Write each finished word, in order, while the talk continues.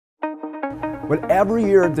But every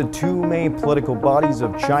year, the two main political bodies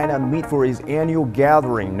of China meet for its annual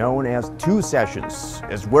gathering known as Two Sessions.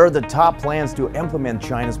 It's where the top plans to implement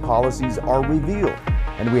China's policies are revealed.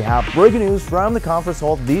 And we have breaking news from the conference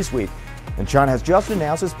hall this week. And China has just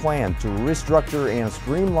announced its plan to restructure and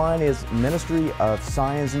streamline its Ministry of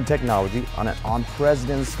Science and Technology on an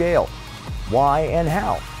unprecedented scale. Why and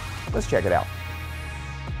how? Let's check it out.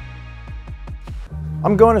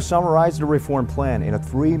 I'm going to summarize the reform plan into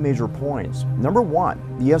three major points. Number one,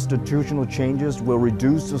 the institutional changes will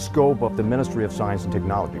reduce the scope of the Ministry of Science and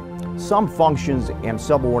Technology. Some functions and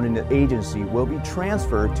subordinate agencies will be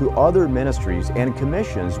transferred to other ministries and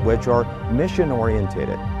commissions which are mission-oriented.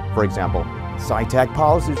 For example, sci-tech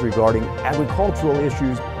policies regarding agricultural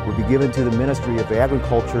issues will be given to the Ministry of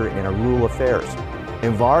Agriculture and Rural Affairs.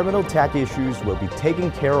 Environmental tech issues will be taken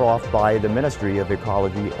care of by the Ministry of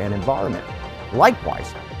Ecology and Environment.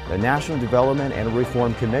 Likewise, the National Development and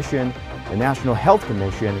Reform Commission, the National Health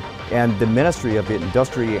Commission, and the Ministry of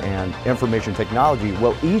Industry and Information Technology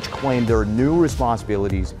will each claim their new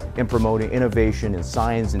responsibilities in promoting innovation in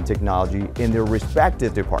science and technology in their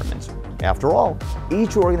respective departments. After all,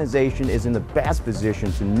 each organization is in the best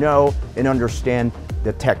position to know and understand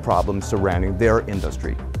the tech problems surrounding their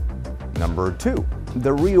industry. Number two,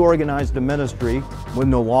 the reorganized ministry will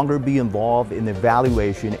no longer be involved in the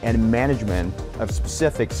evaluation and management of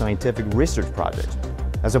specific scientific research projects.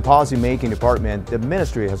 As a policy-making department, the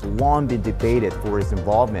ministry has long been debated for its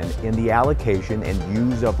involvement in the allocation and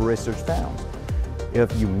use of research funds.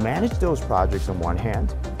 If you manage those projects on one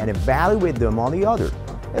hand and evaluate them on the other,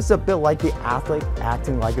 it's a bit like the athlete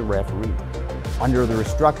acting like a referee. Under the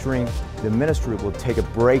restructuring, the ministry will take a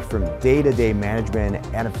break from day-to-day management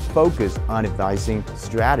and focus on advising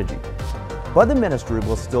strategy. But the ministry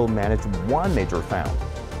will still manage one major fund,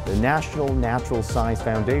 the National Natural Science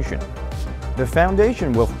Foundation. The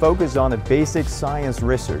foundation will focus on the basic science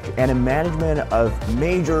research and the management of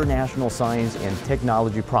major national science and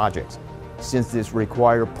technology projects, since this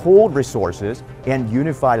requires pooled resources and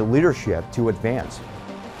unified leadership to advance.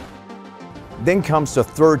 Then comes the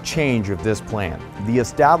third change of this plan, the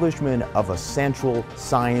establishment of a Central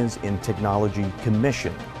Science and Technology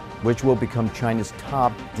Commission, which will become China's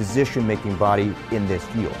top decision-making body in this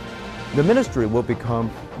field. The ministry will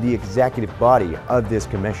become the executive body of this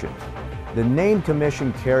commission. The name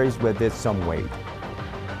commission carries with it some weight.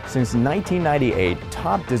 Since 1998,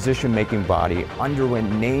 top decision-making body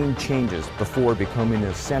underwent name changes before becoming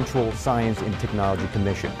the Central Science and Technology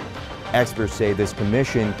Commission. Experts say this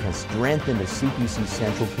commission can strengthen the CPC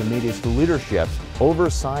Central Committee's leadership over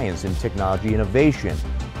science and technology innovation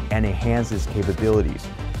and enhance its capabilities.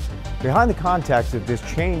 Behind the context of these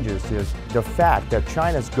changes is the fact that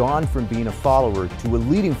China's gone from being a follower to a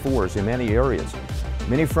leading force in many areas.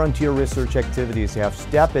 Many frontier research activities have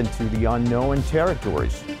stepped into the unknown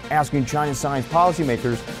territories, asking Chinese science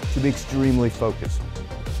policymakers to be extremely focused.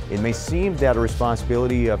 It may seem that the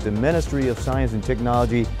responsibility of the Ministry of Science and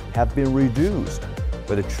Technology have been reduced,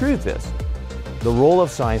 but the truth is, the role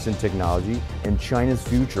of science and technology in China's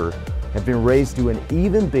future have been raised to an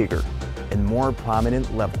even bigger and more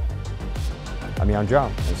prominent level. I'm Yang Zhao,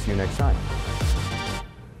 and see you next time.